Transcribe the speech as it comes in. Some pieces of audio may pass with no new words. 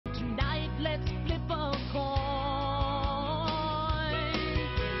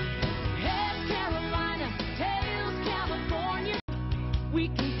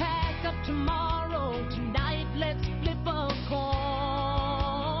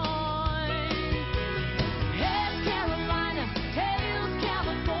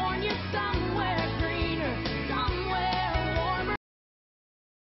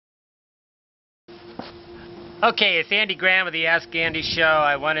Okay, it's Andy Graham of the Ask Andy Show.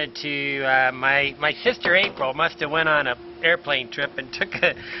 I wanted to, my sister April must have went on an airplane trip and took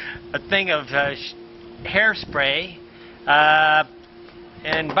a thing of hairspray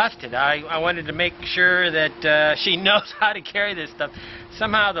and busted. I wanted to make sure that she knows how to carry this stuff.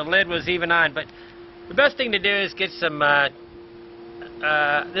 Somehow the lid was even on, but the best thing to do is get some,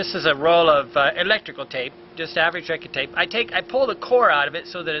 this is a roll of electrical tape, just average electrical tape. I pull the core out of it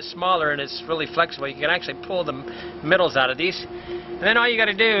so that it's smaller and it's really flexible. You can actually pull the middles out of these. And then all you got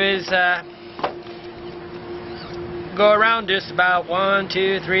to do is go around just about 1,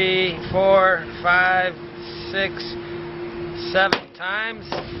 2, 3, 4, 5, 6, 7 times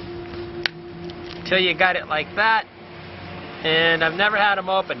until you got it like that. And I've never had them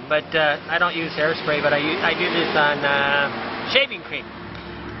open, but I don't use hairspray, but I do this on shaving cream.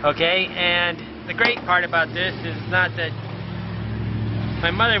 Okay, and the great part about this is not that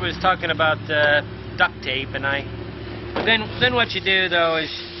my mother was talking about duct tape, and then what you do though is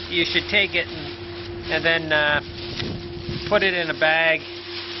you should take it and then put it in a bag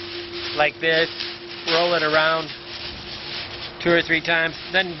like this, roll it around 2 or 3 times,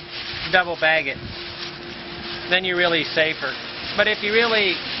 then double bag it. Then you're really safer. But if you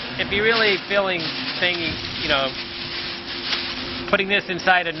really feeling you know, putting this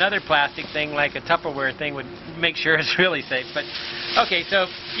inside another plastic thing like a Tupperware thing would make sure it's really safe. But okay, so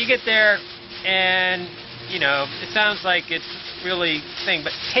you get there and you know, it sounds like it's really thing,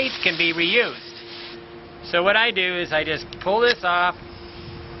 but tape can be reused. So what I do is I just pull this off,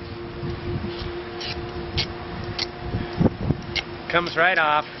 comes right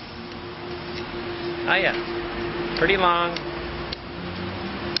off. Oh yeah. Pretty long.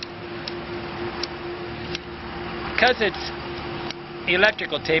 Because it's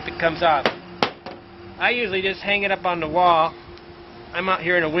electrical tape, it comes off. I usually just hang it up on the wall. I'm out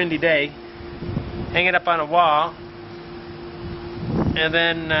here in a windy day. Hang it up on a wall, and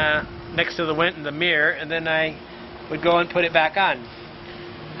then next to the mirror, and then I would go and put it back on.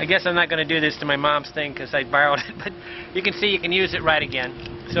 I guess I'm not going to do this to my mom's thing because I borrowed it, but you can see you can use it right again.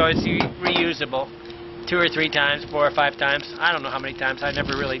 So it's reusable. 2 or 3 times, 4 or 5 times. I don't know how many times. I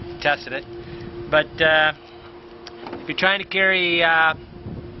never really tested it. But if you're trying to carry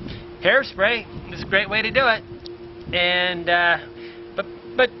hairspray, it's a great way to do it. And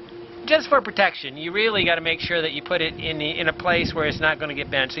but just for protection, you really got to make sure that you put it in a place where it's not going to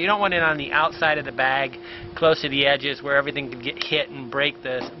get bent. So you don't want it on the outside of the bag, close to the edges, where everything could get hit and break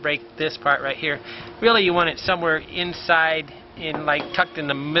this part right here. Really, you want it somewhere inside, like tucked in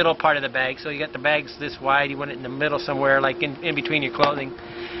the middle part of the bag. So you got the bags this wide, you want it in the middle somewhere, like in between your clothing.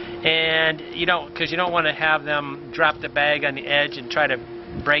 And you don't, because you don't want to have them drop the bag on the edge and try to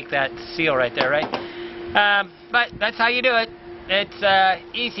break that seal right there, right? But that's how you do it. It's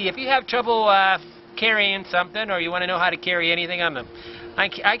easy. If you have trouble carrying something, or you want to know how to carry anything on them,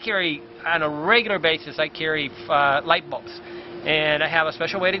 I carry on a regular basis. I carry light bulbs, and I have a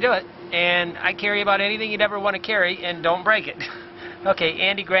special way to do it. And I carry about anything you'd ever want to carry, and don't break it. Okay,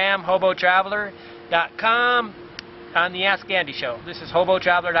 Andy Graham, hoboontheroad.com on the Ask Andy Show. This is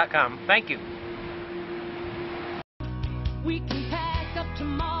hoboontheroad.com. Thank you. We can pack up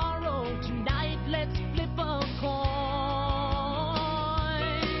tomorrow.